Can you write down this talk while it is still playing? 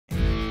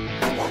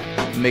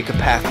Make a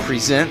Path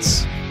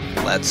presents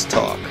Let's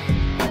Talk.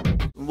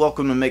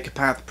 Welcome to Make a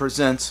Path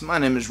Presents. My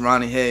name is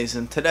Ronnie Hayes,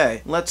 and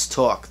today, let's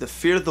talk the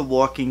Fear the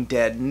Walking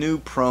Dead new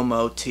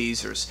promo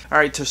teasers.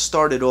 Alright, to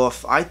start it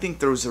off, I think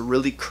there was a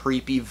really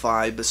creepy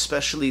vibe,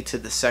 especially to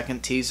the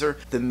second teaser,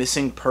 the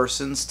Missing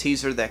Persons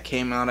teaser that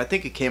came out. I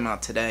think it came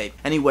out today.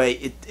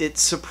 Anyway, it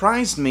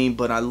surprised me,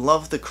 but I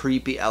love the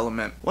creepy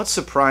element. What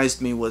surprised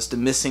me was the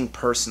Missing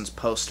Persons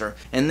poster,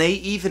 and they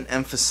even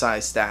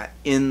emphasized that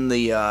in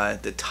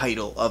the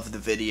title of the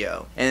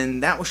video.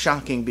 And that was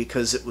shocking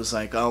because it was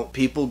like, oh,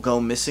 people go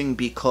missing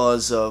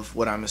because of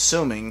what I'm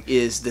assuming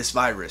is this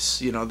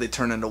virus. You know, they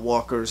turn into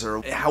walkers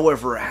or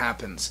however it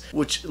happens,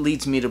 which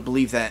leads me to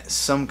believe that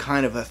some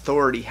kind of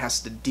authority has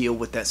to deal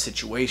with that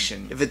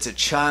situation. If it's a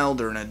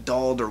child or an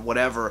adult or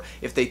whatever,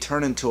 if they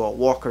turn into a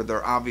walker,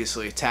 they're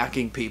obviously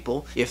attacking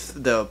people. If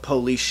the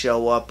police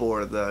show up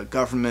or the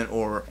government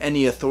or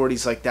any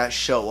authorities like that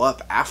show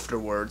up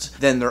afterwards,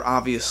 then they're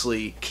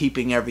obviously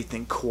keeping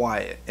everything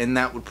quiet, and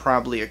that would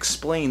probably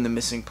explain the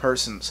missing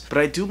persons. But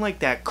I do like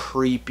that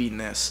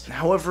creepiness.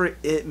 However,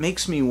 it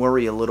makes me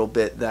worry a little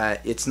bit that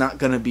it's not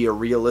going to be a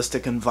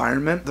realistic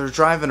environment. They're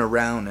driving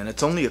around and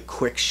it's only a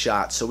quick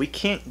shot, so we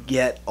can't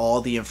get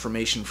all the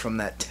information from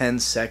that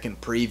 10-second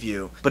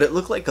preview. But it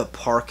looked like a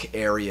park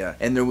area,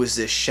 and there was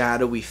this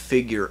shadowy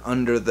figure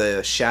under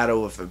the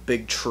shadow of a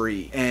big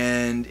tree.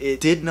 And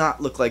it did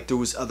not look like there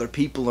was other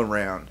people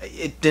around.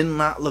 It did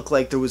not look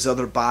like there was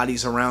other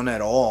bodies around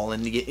at all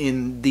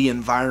in the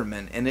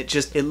environment. And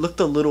it looked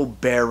a little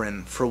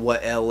barren for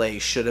what LA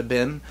should have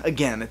been.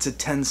 Again, it's a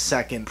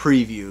 10-second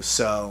preview,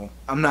 so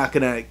I'm not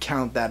gonna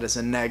count that as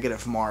a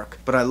negative mark,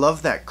 but I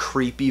love that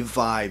creepy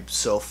vibe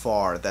so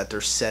far that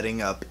they're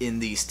setting up in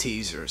these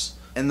teasers.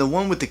 And the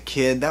one with the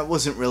kid, that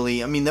wasn't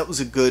really, I mean, that was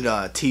a good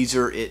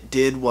teaser. It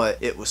did what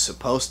it was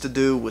supposed to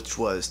do, which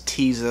was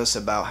tease us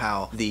about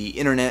how the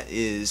internet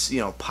is,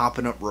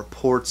 popping up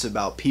reports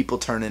about people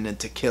turning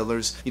into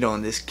killers.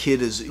 And this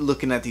kid is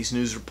looking at these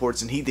news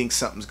reports and he thinks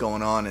something's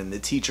going on, and the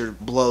teacher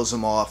blows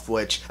him off,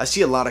 which I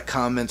see a lot of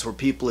comments where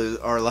people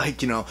are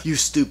like, you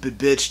stupid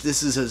bitch,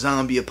 this is a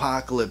zombie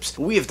apocalypse.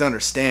 We have to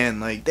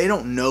understand, like, they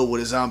don't know what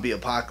a zombie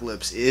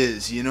apocalypse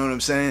is, you know what I'm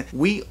saying?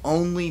 We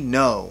only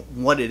know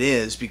what it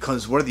is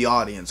because we're the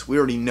audience. We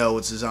already know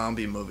it's a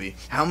zombie movie.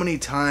 How many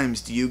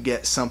times do you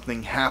get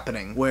something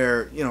happening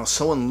where,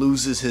 someone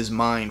loses his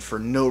mind for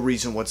no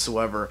reason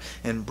whatsoever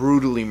and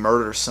brutally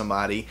murders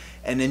somebody,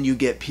 and then you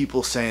get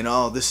people saying,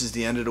 oh, this is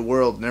the end of the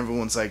world, and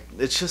everyone's like,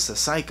 it's just a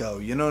psycho,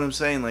 you know what I'm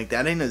saying? Like,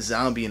 that ain't a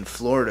zombie in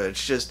Florida,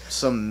 it's just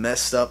some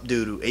messed up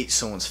dude who ate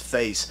someone's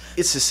face.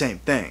 It's the same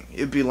thing.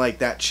 It'd be like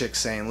that chick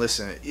saying,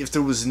 listen, if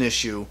there was an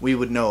issue, we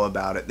would know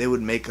about it. They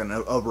would make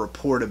a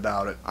report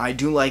about it. I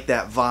do like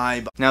that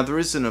vibe. Now, there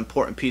is an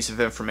important piece of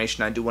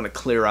information I do want to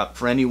clear up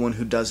for anyone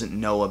who doesn't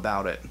know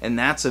about it, and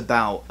that's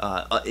about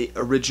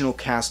original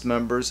cast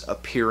members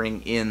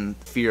appearing in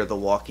Fear the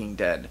Walking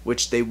Dead,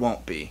 which they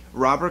won't be.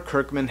 Robert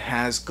Kirkman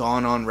has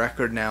gone on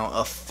record now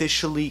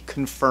officially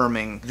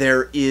confirming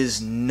there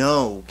is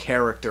no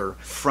character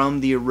from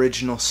the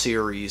original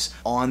series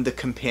on the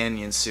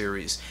companion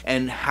series.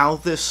 And how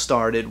this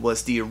started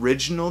was the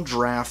original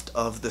draft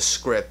of the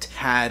script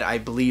had, I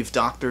believe,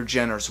 Dr.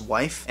 Jenner's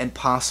wife and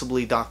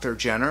possibly Dr.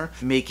 Jenner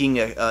making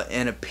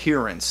an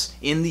appearance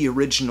in the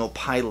original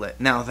pilot.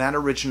 Now, that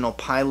original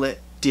pilot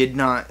did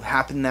not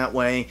happen that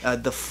way.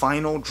 The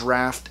final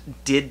draft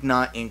did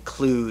not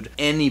include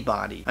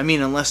anybody. I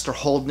mean, unless they're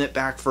holding it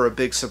back for a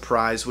big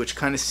surprise, which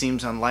kind of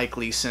seems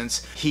unlikely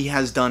since he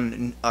has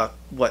done,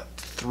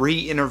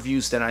 3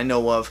 interviews that I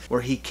know of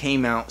where he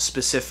came out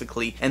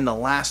specifically, and the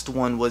last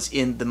one was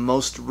in the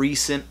most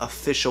recent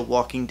official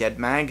Walking Dead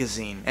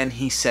magazine, and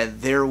he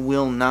said there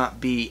will not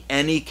be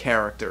any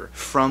character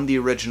from the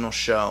original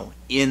show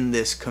in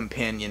this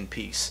companion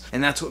piece.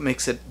 And that's what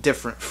makes it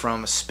different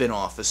from a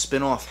spin-off. A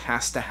spin-off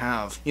has to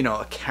have,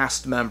 a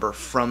cast member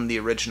from the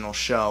original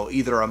show,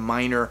 either a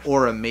minor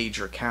or a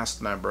major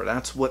cast member.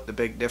 That's what the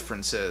big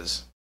difference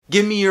is.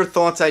 Give me your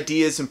thoughts,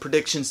 ideas, and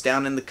predictions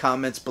down in the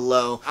comments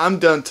below. I'm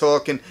done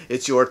talking.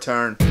 It's your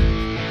turn.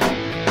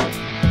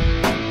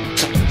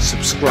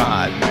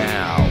 Subscribe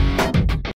now.